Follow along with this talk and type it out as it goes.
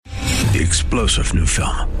The explosive new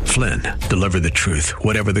film, Flynn, deliver the truth,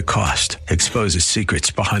 whatever the cost, exposes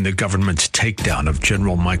secrets behind the government's takedown of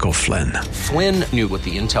General Michael Flynn. Flynn knew what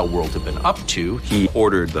the intel world had been up to. He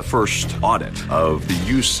ordered the first audit of the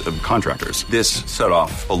use of contractors. This set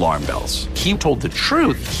off alarm bells. He told the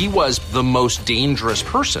truth. He was the most dangerous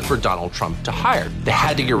person for Donald Trump to hire. They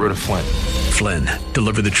had to get rid of Flynn. Flynn,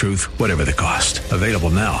 deliver the truth, whatever the cost. Available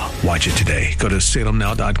now. Watch it today. Go to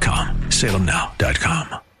salemnow.com.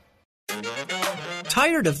 salemnow.com.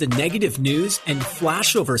 Tired of the negative news and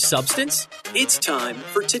flashover substance? It's time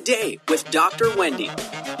for Today with Dr. Wendy.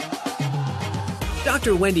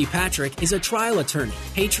 Dr. Wendy Patrick is a trial attorney,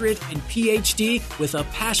 patriot, and PhD with a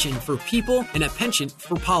passion for people and a penchant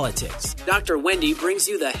for politics. Dr. Wendy brings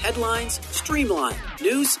you the headlines, streamlined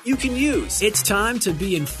news you can use. It's time to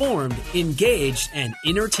be informed, engaged, and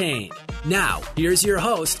entertained. Now, here's your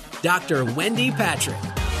host, Dr. Wendy Patrick.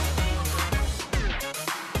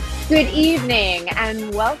 Good evening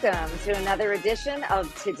and welcome to another edition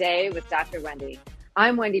of Today with Dr. Wendy.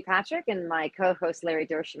 I'm Wendy Patrick and my co-host Larry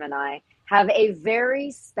Dersham and I have a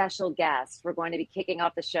very special guest we're going to be kicking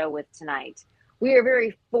off the show with tonight. We are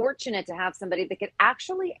very fortunate to have somebody that could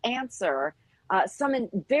actually answer some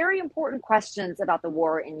very important questions about the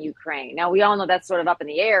war in Ukraine. Now, we all know that's sort of up in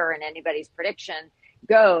the air and anybody's prediction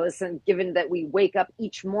goes, and given that we wake up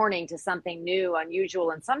each morning to something new,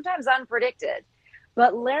 unusual, and sometimes unpredicted.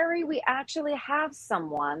 But Larry, we actually have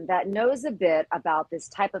someone that knows a bit about this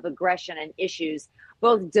type of aggression and issues,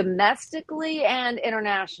 both domestically and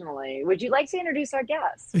internationally. Would you like to introduce our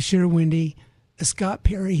guest? Sure, Wendy. Scott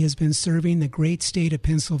Perry has been serving the great state of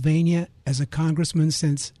Pennsylvania as a congressman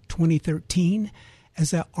since 2013.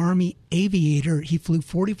 As an Army aviator, he flew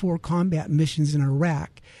 44 combat missions in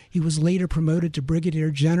Iraq. He was later promoted to brigadier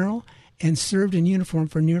general and served in uniform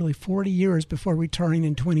for nearly 40 years before retiring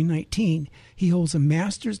in 2019. He holds a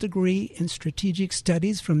master's degree in strategic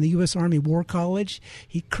studies from the U.S. Army War College.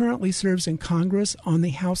 He currently serves in Congress on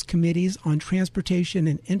the House Committees on Transportation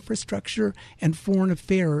and Infrastructure and Foreign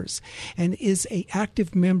Affairs, and is an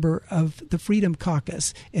active member of the Freedom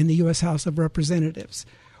Caucus in the U.S. House of Representatives.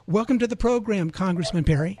 Welcome to the program, Congressman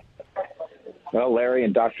Perry. Well, Larry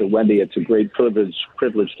and Dr. Wendy, it's a great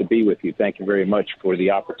privilege to be with you. Thank you very much for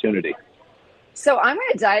the opportunity. So I'm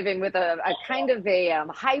going to dive in with a kind of a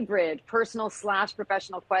hybrid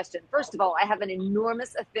personal/professional question. First of all, I have an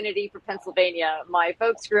enormous affinity for Pennsylvania. My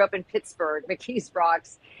folks grew up in Pittsburgh, McKees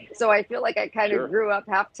Rocks. So I feel like I kind of grew up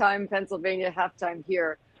half-time Pennsylvania, half-time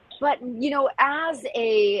here. But, you know, as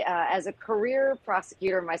a career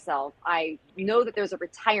prosecutor myself, I know that there's a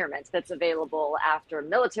retirement that's available after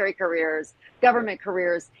military careers, government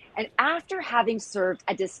careers, and after having served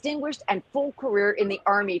a distinguished and full career in the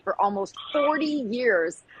Army for almost 40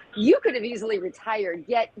 years, you could have easily retired,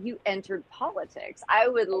 yet you entered politics. I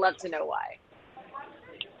would love to know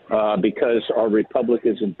why. Because our republic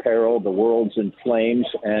is in peril, the world's in flames,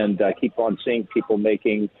 and I keep on seeing people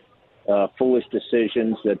making foolish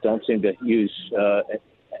decisions that don't seem to use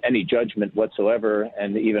any judgment whatsoever,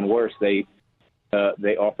 and even worse, they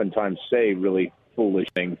oftentimes say really foolish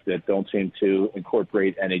things that don't seem to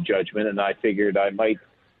incorporate any judgment. And I figured I might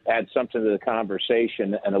add something to the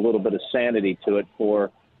conversation and a little bit of sanity to it,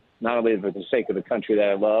 for not only for the sake of the country that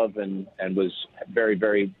I love and was very,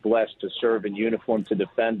 very blessed to serve in uniform to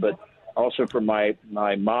defend, but also for my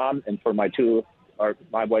mom and for my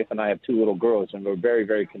wife and I have two little girls, and we're very,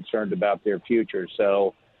 very concerned about their future.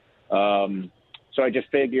 So I just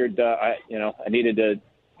figured, I needed to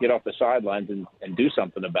get off the sidelines and do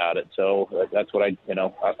something about it. So that's what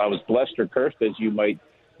I was blessed or cursed, as you might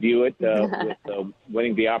view it, with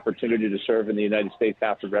winning the opportunity to serve in the United States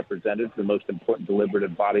House of Representatives, the most important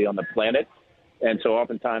deliberative body on the planet. And so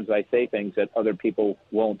oftentimes I say things that other people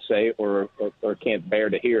won't say or can't bear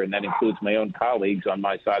to hear, and that includes my own colleagues on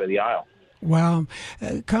my side of the aisle. Wow.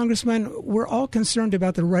 Congressman, we're all concerned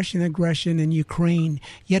about the Russian aggression in Ukraine,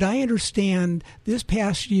 yet I understand this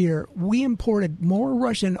past year we imported more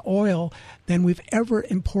Russian oil than we've ever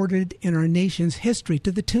imported in our nation's history,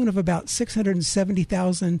 to the tune of about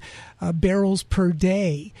 670,000 barrels per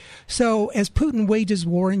day. So as Putin wages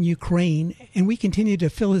war in Ukraine and we continue to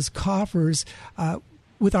fill his coffers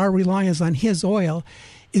with our reliance on his oil,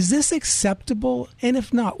 is this acceptable? And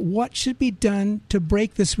if not, what should be done to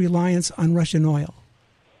break this reliance on Russian oil?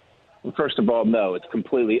 Well, first of all, no, it's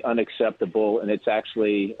completely unacceptable. And it's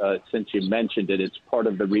actually, since you mentioned it, it's part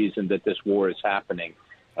of the reason that this war is happening.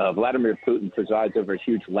 Vladimir Putin presides over a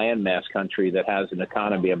huge landmass country that has an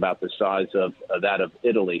economy about the size of that of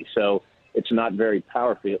Italy. So it's not very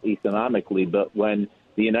powerful economically. But when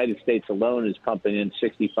the United States alone is pumping in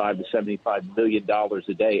 $65 to $75 billion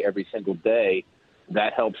a day every single day,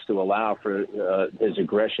 that helps to allow for his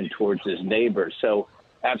aggression towards his neighbors. So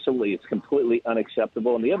absolutely, it's completely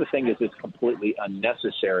unacceptable. And the other thing is it's completely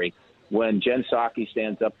unnecessary. When Jen Psaki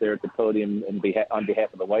stands up there at the podium on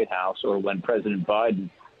behalf of the White House, or when President Biden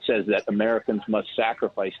says that Americans must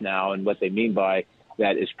sacrifice now, and what they mean by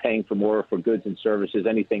that is paying for more for goods and services,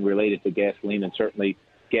 anything related to gasoline, and certainly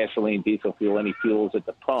gasoline, diesel fuel, any fuels at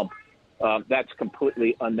the pump, that's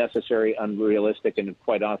completely unnecessary, unrealistic, and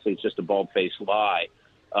quite honestly, it's just a bald-faced lie.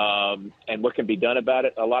 And what can be done about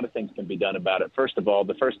it? A lot of things can be done about it. First of all,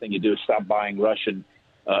 the first thing you do is stop buying Russian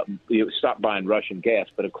gas.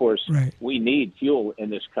 But, of course, we need fuel in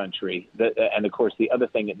this country. And, of course, the other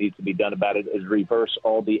thing that needs to be done about it is reverse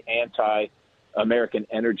all the anti-American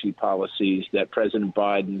energy policies that President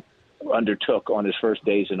Biden undertook on his first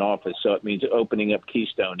days in office. So it means opening up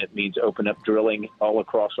Keystone. It means opening up drilling all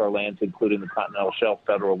across our lands, including the continental shelf,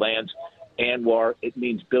 federal lands, ANWR. It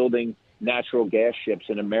means building natural gas ships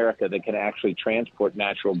in America that can actually transport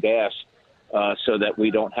natural gas so that we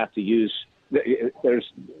don't have to use –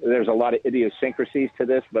 there's a lot of idiosyncrasies to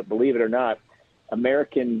this, but believe it or not,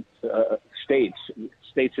 American states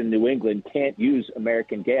in New England can't use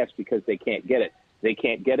American gas because they can't get it. They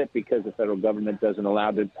can't get it because the federal government doesn't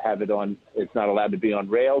allow to have it on – it's not allowed to be on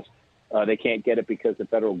rails. They can't get it because the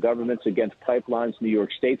federal government's against pipelines. New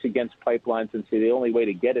York State's against pipelines. And so the only way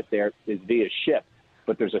to get it there is via ship.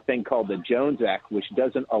 But there's a thing called the Jones Act, which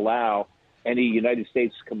doesn't allow any United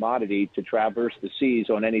States commodity to traverse the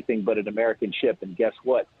seas on anything but an American ship. And guess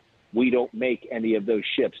what? We don't make any of those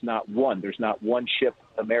ships, not one. There's not one ship,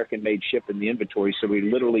 American-made ship in the inventory. So we're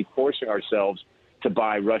literally forcing ourselves to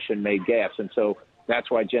buy Russian-made gas. And so that's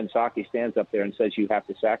why Jen Psaki stands up there and says you have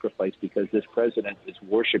to sacrifice, because this president is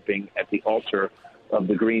worshiping at the altar of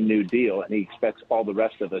the Green New Deal, and he expects all the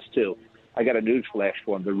rest of us too. I got a news flash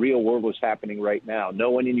for him. The real world is happening right now.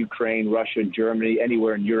 No one in Ukraine, Russia, Germany,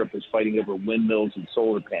 anywhere in Europe is fighting over windmills and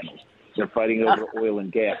solar panels. They're fighting over oil and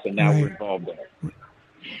gas, and now we're involved in it.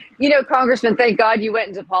 You know, Congressman, thank God you went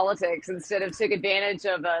into politics instead of took advantage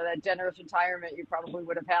of that generous retirement you probably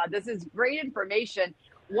would have had. This is great information.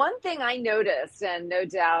 One thing I noticed, and no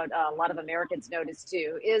doubt a lot of Americans noticed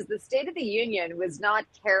too, is the State of the Union was not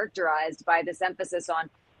characterized by this emphasis on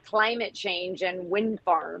climate change and wind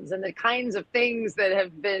farms and the kinds of things that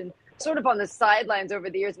have been sort of on the sidelines over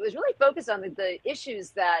the years. It was really focused on the issues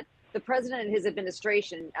that the president and his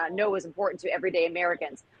administration know is important to everyday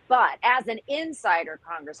Americans. But as an insider,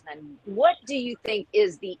 Congressman, what do you think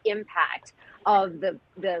is the impact of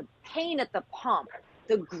the pain at the pump,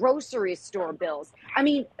 the grocery store bills? I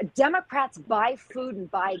mean, Democrats buy food and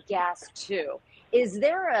buy gas too. Is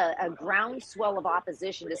there a groundswell of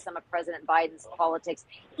opposition to some of President Biden's politics,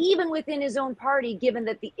 even within his own party, given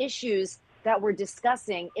that the issues that we're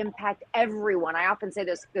discussing impact everyone? I often say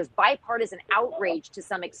there's bipartisan outrage to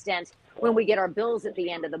some extent when we get our bills at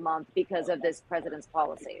the end of the month because of this president's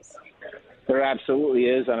policies. There absolutely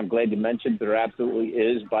is, and I'm glad you mentioned there absolutely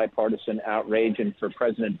is bipartisan outrage. And for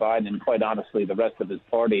President Biden, and quite honestly, the rest of his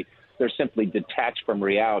party, they're simply detached from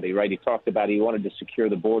reality, right? He talked about he wanted to secure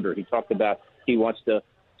the border. He talked about he wants to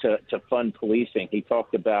fund policing. He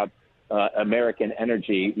talked about American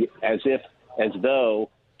energy as though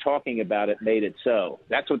talking about it made it so.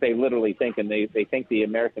 That's what they literally think, and they think the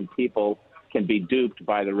American people can be duped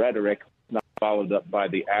by the rhetoric, not followed up by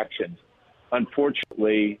the actions.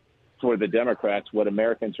 Unfortunately for the Democrats, what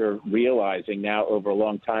Americans are realizing now over a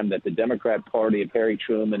long time, that the Democrat Party of Harry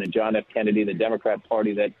Truman and John F. Kennedy, the Democrat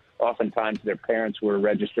Party that oftentimes their parents were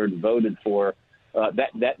registered and voted for,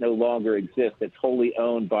 that no longer exists. It's wholly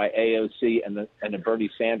owned by AOC and the Bernie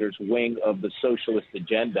Sanders wing of the socialist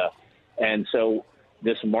agenda. And so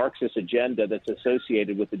this Marxist agenda that's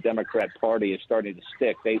associated with the Democrat Party is starting to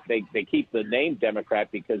stick. They keep the name Democrat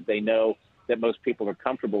because they know that most people are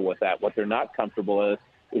comfortable with that. What they're not comfortable with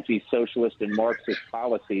is these socialist and Marxist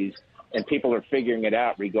policies, and people are figuring it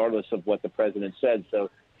out regardless of what the president said. So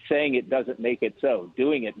saying it doesn't make it so.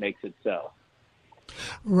 Doing it makes it so.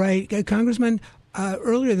 Right. Congressman,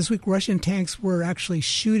 earlier this week, Russian tanks were actually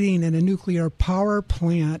shooting at a nuclear power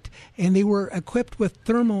plant, and they were equipped with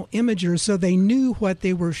thermal imagers, so they knew what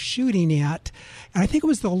they were shooting at. And I think it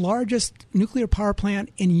was the largest nuclear power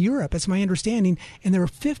plant in Europe, it's my understanding, and there are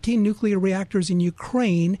 15 nuclear reactors in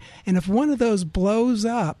Ukraine, and if one of those blows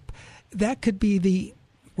up, that could be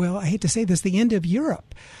I hate to say this, the end of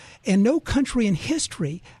Europe. And no country in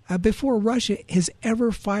history before Russia has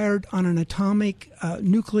ever fired on an atomic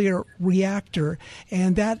nuclear reactor.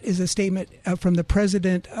 And that is a statement from the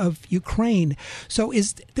president of Ukraine. So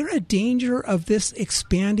is there a danger of this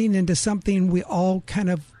expanding into something we all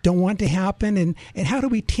kind of don't want to happen? And how do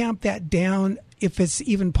we tamp that down if it's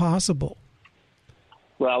even possible?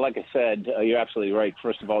 Well, like I said, you're absolutely right.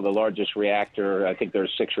 First of all, the largest reactor, I think there are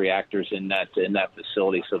 6 reactors in that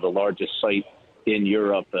facility, so the largest site in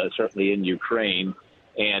Europe, certainly in Ukraine.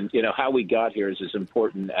 And, how we got here is as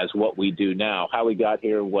important as what we do now. How we got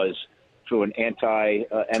here was through an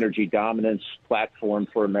anti-energy dominance platform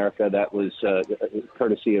for America that was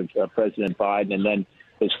courtesy of President Biden, and then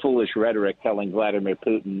his foolish rhetoric telling Vladimir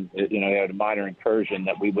Putin, he had a minor incursion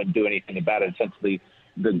that we wouldn't do anything about it, essentially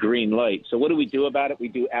the green light. So what do we do about it? We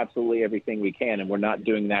do absolutely everything we can, and we're not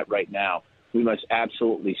doing that right now. We must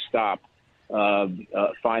absolutely stop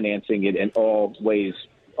financing it in all ways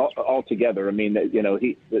altogether. I mean,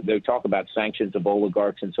 they talk about sanctions of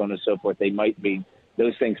oligarchs and so on and so forth.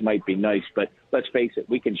 Those things might be nice, but let's face it,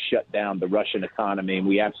 we can shut down the Russian economy, and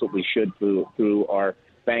we absolutely should through our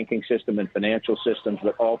banking system and financial systems,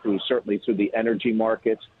 but certainly through the energy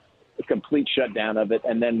markets, a complete shutdown of it.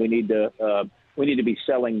 And then we need to be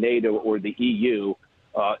selling NATO or the EU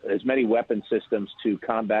as many weapon systems to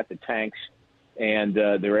combat the tanks and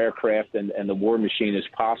their aircraft and the war machine as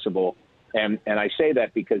possible. And I say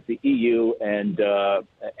that because the EU and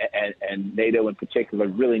NATO in particular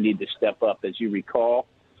really need to step up. As you recall,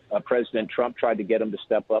 President Trump tried to get them to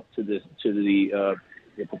step up to the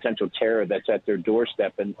potential terror that's at their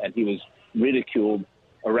doorstep, and he was ridiculed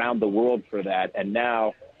around the world for that. And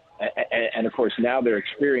now, and of course, now they're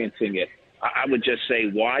experiencing it. I would just say,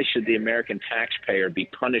 why should the American taxpayer be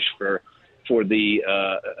punished for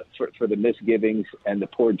the misgivings and the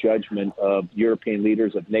poor judgment of European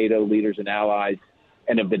leaders, of NATO leaders and allies,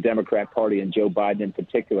 and of the Democrat Party and Joe Biden in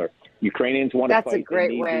particular? Ukrainians want to fight. That's a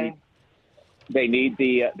great way. They need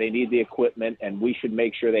the equipment, and we should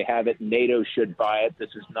make sure they have it. NATO should buy it. This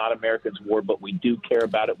is not America's war, but we do care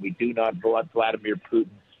about it. We do not want Vladimir Putin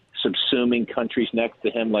subsuming countries next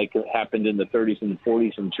to him like it happened in the 30s and the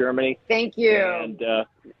 40s in Germany. Thank you. And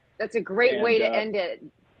that's a great way to end it.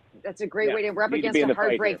 That's a great way to rub against a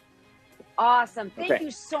heartbreak. Awesome. Thank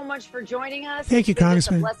you so much for joining us. Thank you,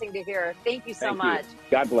 Congressman. It's a blessing to hear. Thank you so much.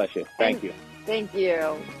 God bless you. Thank you. Thank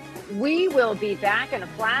you. We will be back in a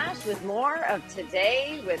flash with more of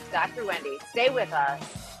Today with Dr. Wendy. Stay with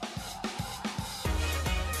us.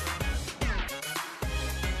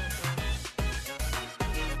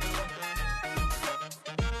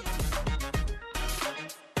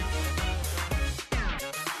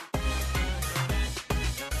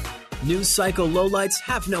 News cycle lowlights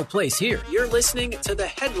have no place here. You're listening to the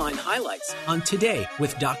headline highlights on Today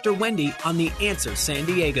with Dr. Wendy on The Answer San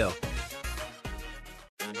Diego.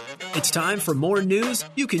 It's time for more news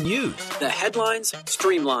you can use. The headlines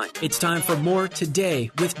streamlined. It's time for more Today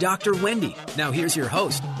with Dr. Wendy. Now here's your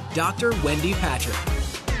host, Dr. Wendy Patrick.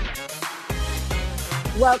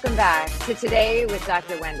 Welcome back to Today with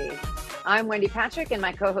Dr. Wendy. I'm Wendy Patrick, and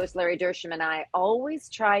my co-host Larry Dersham and I always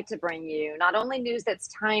try to bring you not only news that's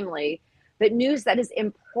timely, but news that is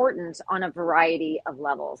important on a variety of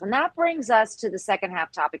levels. And that brings us to the second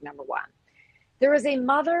half topic number 1. There is a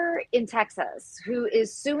mother in Texas who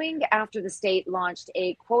is suing after the state launched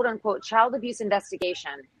a quote-unquote child abuse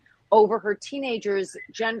investigation over her teenager's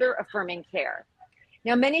gender-affirming care.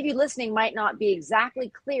 Now, many of you listening might not be exactly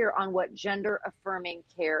clear on what gender-affirming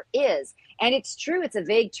care is. And it's true, it's a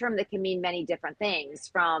vague term that can mean many different things,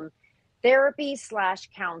 from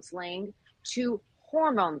therapy/counseling to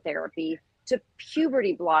hormone therapy to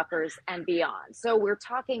puberty blockers and beyond. So we're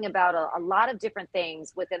talking about a lot of different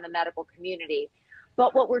things within the medical community.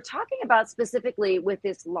 But what we're talking about specifically with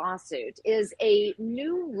this lawsuit is a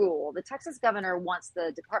new rule. The Texas governor wants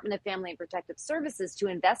the Department of Family and Protective Services to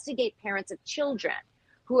investigate parents of children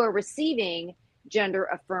who are receiving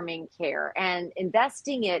gender-affirming care and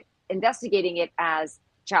investigating it as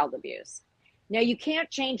child abuse. Now, you can't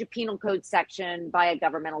change a penal code section by a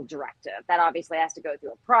governmental directive. That obviously has to go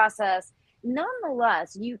through a process.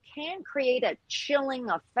 Nonetheless, you can create a chilling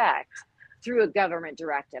effect through a government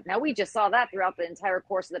directive. Now, we just saw that throughout the entire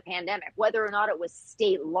course of the pandemic, whether or not it was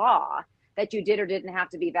state law that you did or didn't have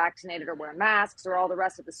to be vaccinated or wear masks or all the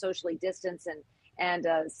rest of the socially distance and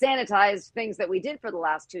sanitized things that we did for the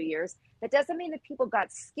last 2 years. That doesn't mean that people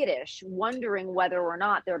got skittish, wondering whether or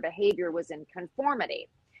not their behavior was in conformity.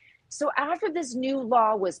 So after this new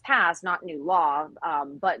law was passed, not new law,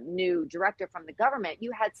 but new directive from the government,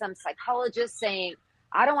 you had some psychologists saying,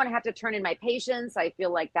 I don't want to have to turn in my patients. I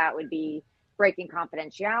feel like that would be breaking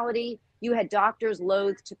confidentiality. You had doctors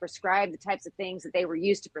loath to prescribe the types of things that they were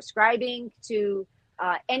used to prescribing to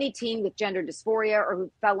any teen with gender dysphoria or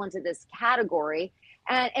who fell into this category.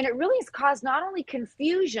 And it really has caused not only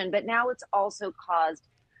confusion, but now it's also caused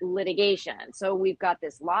litigation. So we've got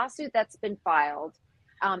this lawsuit that's been filed.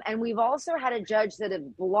 And we've also had a judge that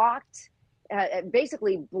have blocked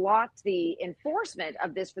basically blocked the enforcement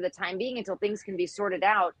of this for the time being until things can be sorted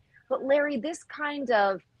out. But Larry, this kind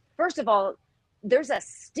of, first of all, there's a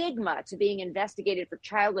stigma to being investigated for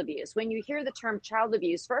child abuse. When you hear the term child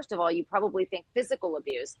abuse, first of all, you probably think physical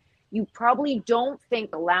abuse. You probably don't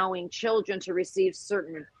think allowing children to receive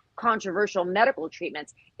certain controversial medical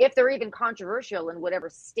treatments, if they're even controversial in whatever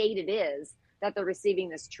state it is that they're receiving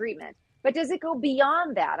this treatment. But does it go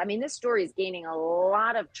beyond that? I mean, this story is gaining a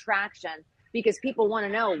lot of traction because people want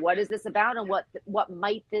to know, what is this about and what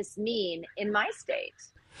might this mean in my state?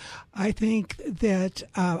 I think that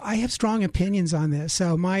I have strong opinions on this.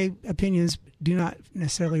 So my opinions do not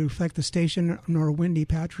necessarily reflect the station nor Wendy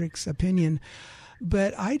Patrick's opinion.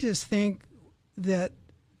 But I just think that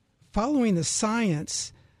following the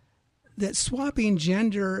science, that swapping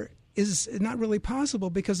gender is not really possible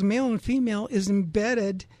because male and female is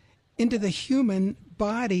embedded into the human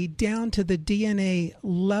body down to the DNA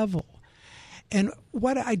level. And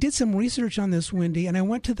what I did some research on this, Wendy, and I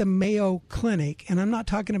went to the Mayo Clinic, and I'm not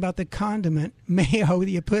talking about the condiment mayo that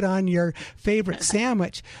you put on your favorite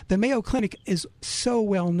sandwich. The Mayo Clinic is so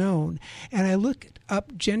well known. And I looked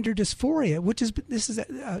up gender dysphoria, this is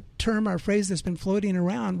a term or phrase that's been floating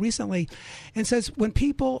around recently, and says when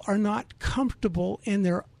people are not comfortable in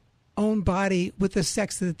their own body with the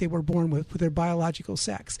sex that they were born with their biological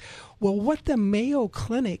sex. Well, what the Mayo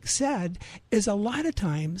Clinic said is a lot of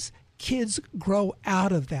times kids grow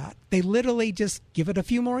out of that. They literally just give it a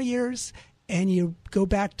few more years and you go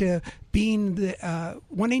back to being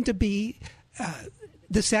wanting to be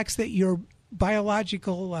the sex that your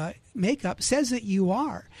biological makeup says that you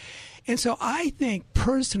are. And so I think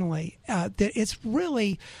personally that it's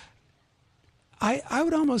really, I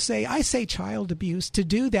would almost say, I say child abuse to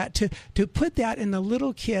do that, to put that in the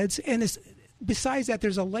little kids. And it's, besides that,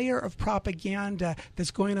 there's a layer of propaganda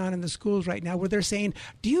that's going on in the schools right now where they're saying,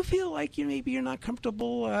 do you feel like maybe you're not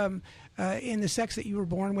comfortable in the sex that you were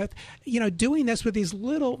born with? Doing this with these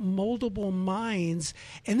little moldable minds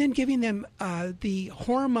and then giving them the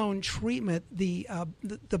hormone treatment, the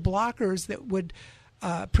blockers that would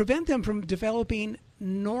prevent them from developing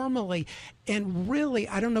normally. And really,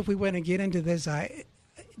 I don't know if we want to get into this. Larry,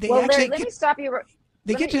 let me stop you.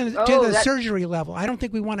 They get to the surgery level. I don't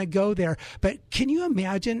think we want to go there. But can you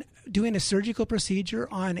imagine doing a surgical procedure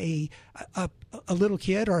on a little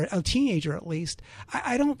kid or a teenager at least?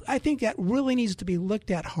 I think that really needs to be looked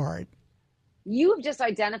at hard. You've just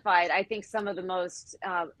identified, I think, some of the most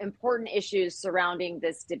important issues surrounding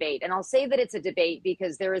this debate. And I'll say that it's a debate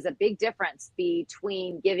because there is a big difference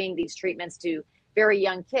between giving these treatments to very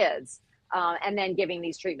young kids and then giving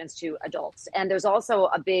these treatments to adults. And there's also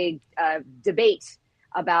a big debate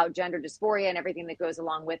about gender dysphoria and everything that goes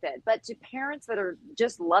along with it. But to parents that are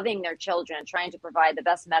just loving their children, trying to provide the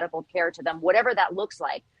best medical care to them, whatever that looks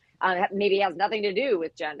like, maybe has nothing to do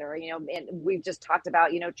with gender. And we've just talked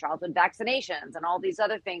about, childhood vaccinations and all these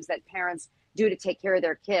other things that parents do to take care of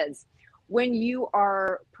their kids. When you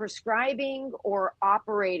are prescribing or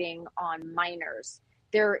operating on minors,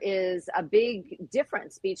 there is a big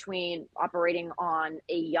difference between operating on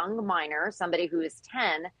a young minor, somebody who is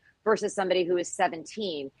 10, versus somebody who is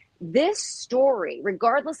 17. This story,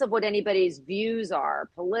 regardless of what anybody's views are,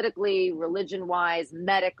 politically, religion-wise,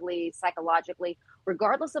 medically, psychologically,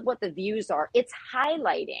 regardless of what the views are, it's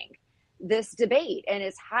highlighting this debate and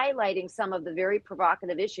it's highlighting some of the very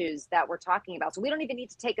provocative issues that we're talking about. So we don't even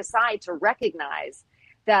need to take a side to recognize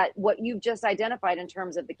that what you've just identified in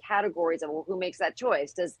terms of the categories of, well, who makes that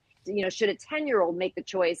choice? Should a 10-year-old make the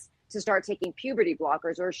choice to start taking puberty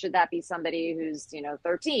blockers, or should that be somebody who's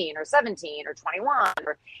 13 or 17 or 21?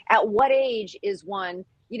 Or at what age is one?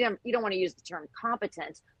 You don't want to use the term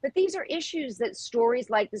competent, but these are issues that stories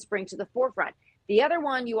like this bring to the forefront. The other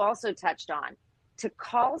one you also touched on, to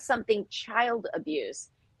call something child abuse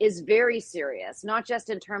is very serious, not just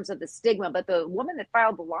in terms of the stigma, but the woman that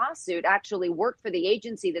filed the lawsuit actually worked for the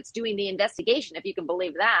agency that's doing the investigation, if you can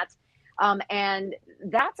believe that. And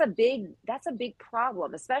that's a big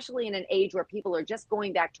problem, especially in an age where people are just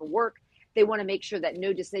going back to work. They want to make sure that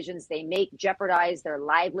no decisions they make jeopardize their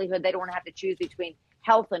livelihood. They don't want to have to choose between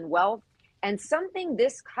health and wealth. And something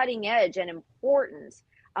this cutting edge and important,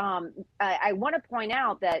 I want to point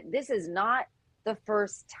out that this is not the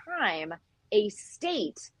first time a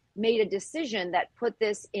state made a decision that put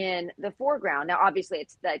this in the foreground. Now, obviously,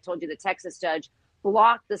 I told you the Texas judge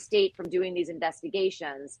blocked the state from doing these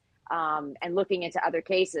investigations and looking into other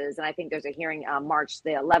cases. And I think there's a hearing March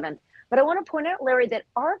the 11th. But I want to point out, Larry, that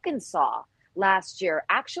Arkansas last year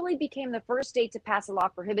actually became the first state to pass a law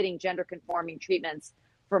prohibiting gender conforming treatments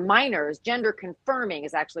for minors. Gender confirming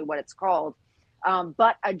is actually what it's called.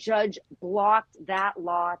 But a judge blocked that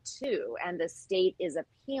law too, and the state is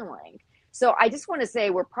appealing. So I just want to say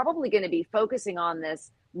we're probably going to be focusing on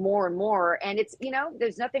this more and more. And it's,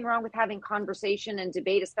 there's nothing wrong with having conversation and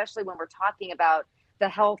debate, especially when we're talking about the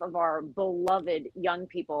health of our beloved young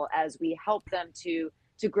people as we help them to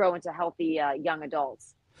grow into healthy young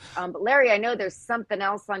adults. But Larry, I know there's something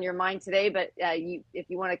else on your mind today, but if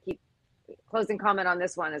you want to keep closing comment on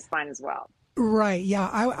this one is fine as well. Right. Yeah.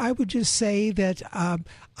 I would just say that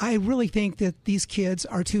I really think that these kids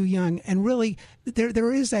are too young, and really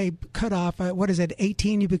there is a cutoff.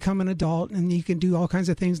 18, you become an adult and you can do all kinds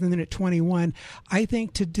of things. And then at 21, I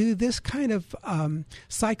think to do this kind of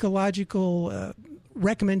psychological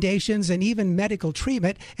recommendations and even medical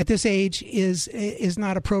treatment at this age is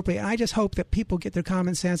not appropriate. And I just hope that people get their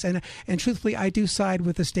common sense. And truthfully, I do side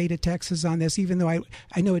with the state of Texas on this, even though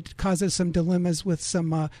I know it causes some dilemmas with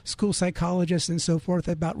some school psychologists and so forth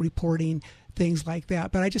about reporting things like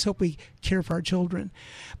that. But I just hope we care for our children.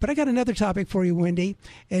 But I got another topic for you, Wendy,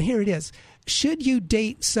 and here it is. Should you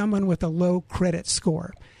date someone with a low credit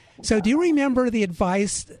score? So do you remember the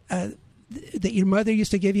advice that your mother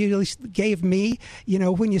used to give you, at least gave me,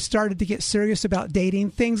 when you started to get serious about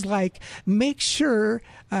dating? Things like, make sure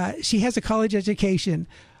she has a college education,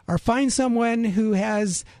 or find someone who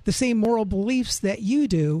has the same moral beliefs that you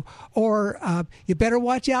do, or you better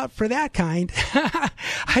watch out for that kind.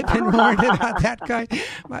 I've been warned about that kind.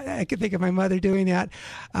 I could think of my mother doing that.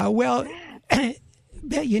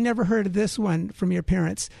 Bet you never heard of this one from your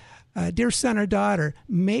parents. Dear son or daughter,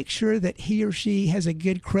 make sure that he or she has a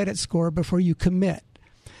good credit score before you commit.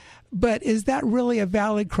 But is that really a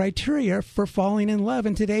valid criteria for falling in love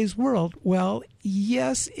in today's world? Well,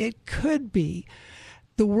 yes, it could be.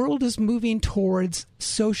 The world is moving towards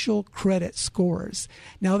social credit scores.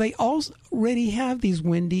 Now, they already have these,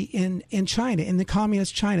 Wendy, in China, in the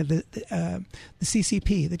communist China, the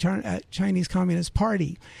CCP, the Chinese Communist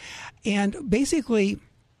Party. And basically,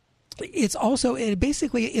 it's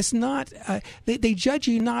not, they judge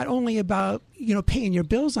you not only about, paying your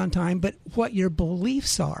bills on time, but what your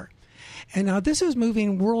beliefs are. And now this is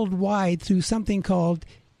moving worldwide through something called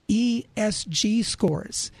ESG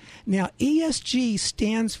scores. Now, ESG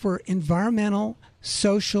stands for environmental,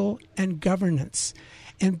 social, and governance.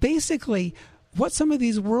 And basically, what some of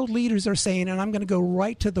these world leaders are saying, and I'm going to go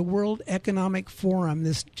right to the World Economic Forum,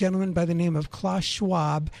 this gentleman by the name of Klaus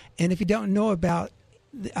Schwab. And if you don't know about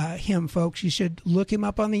him, folks, you should look him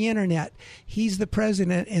up on the internet. He's the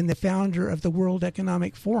president and the founder of the World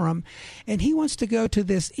Economic Forum, and he wants to go to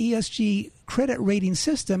this ESG credit rating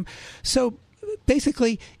system. So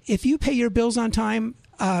basically, if you pay your bills on time,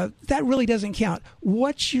 that really doesn't count.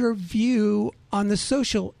 What's your view on the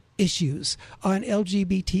social issues, on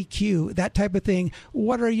LGBTQ, that type of thing?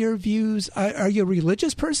 What are your views? Are you a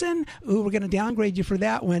religious person? Ooh, we're going to downgrade you for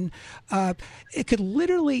that one. It could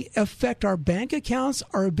literally affect our bank accounts,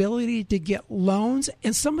 our ability to get loans,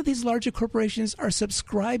 and some of these larger corporations are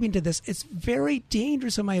subscribing to this. It's very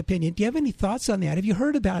dangerous, in my opinion. Do you have any thoughts on that? Have you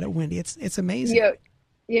heard about it, Wendy? It's amazing.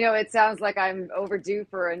 It sounds like I'm overdue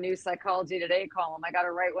for a new Psychology Today column. I got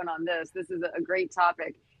to write one on this. This is a great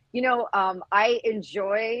topic. I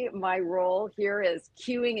enjoy my role here as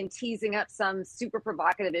cueing and teasing up some super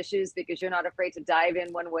provocative issues because you're not afraid to dive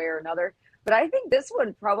in one way or another. But I think this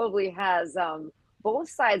one probably has both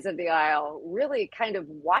sides of the aisle really kind of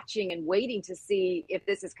watching and waiting to see if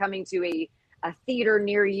this is coming to a theater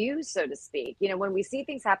near you, so to speak. When we see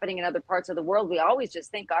things happening in other parts of the world, we always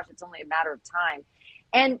just think, gosh, it's only a matter of time.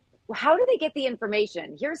 And how do they get the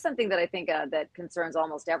information? Here's something that I think that concerns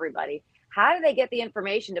almost everybody. How do they get the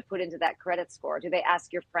information to put into that credit score? Do they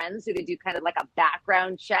ask your friends? Do they do kind of like a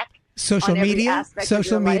background check? Social media,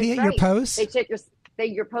 your posts? They check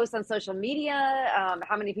your posts on social media,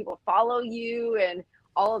 how many people follow you, and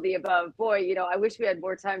all of the above. Boy, I wish we had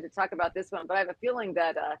more time to talk about this one, but I have a feeling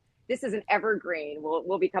that this is an evergreen.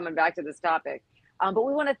 We'll be coming back to this topic. But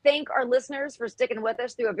we want to thank our listeners for sticking with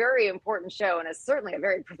us through a very important show, and it's certainly a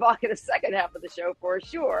very provocative second half of the show for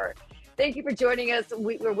sure. Thank you for joining us.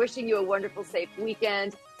 We're wishing you a wonderful, safe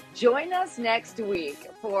weekend. Join us next week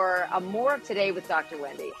for more of Today with Dr.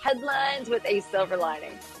 Wendy. Headlines with a silver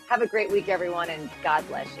lining. Have a great week, everyone, and God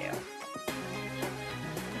bless you.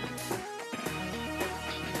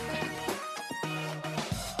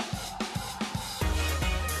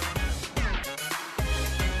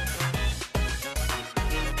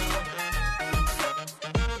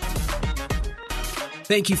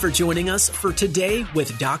 Thank you for joining us for Today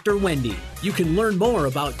with Dr. Wendy. You can learn more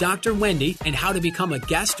about Dr. Wendy and how to become a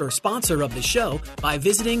guest or sponsor of the show by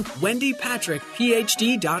visiting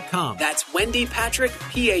wendypatrickphd.com. That's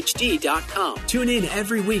wendypatrickphd.com. Tune in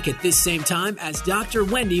every week at this same time as Dr.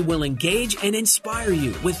 Wendy will engage and inspire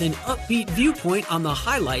you with an upbeat viewpoint on the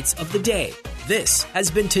highlights of the day. This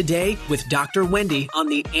has been Today with Dr. Wendy on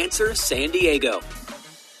The Answer San Diego.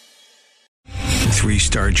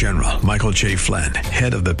 3-star General Michael J. Flynn,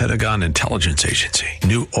 head of the Pentagon Intelligence Agency,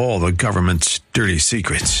 knew all the government's dirty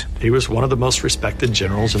secrets. He was one of the most respected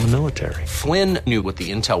generals in the military. Flynn knew what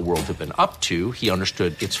the intel world had been up to. He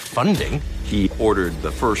understood its funding. He ordered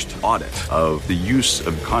the first audit of the use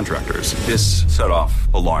of contractors. This set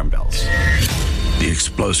off alarm bells. The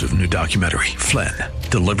explosive new documentary, Flynn,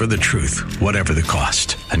 Deliver the Truth, Whatever the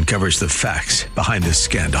Cost, uncovers the facts behind this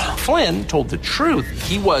scandal. Flynn told the truth.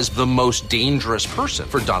 He was the most dangerous person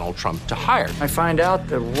for Donald Trump to hire. I find out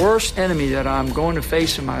the worst enemy that I'm going to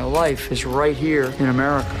face in my life is right here in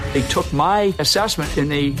America. They took my assessment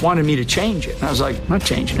and they wanted me to change it. And I was like, I'm not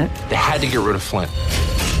changing it. They had to get rid of Flynn.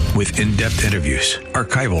 With in-depth interviews,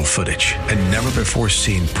 archival footage, and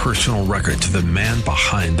never-before-seen personal records of the man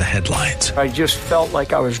behind the headlines. I just felt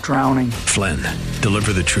like I was drowning. Flynn,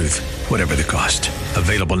 Deliver the Truth, Whatever the Cost.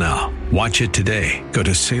 Available now. Watch it today. Go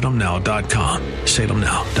to salemnow.com.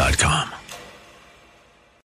 salemnow.com.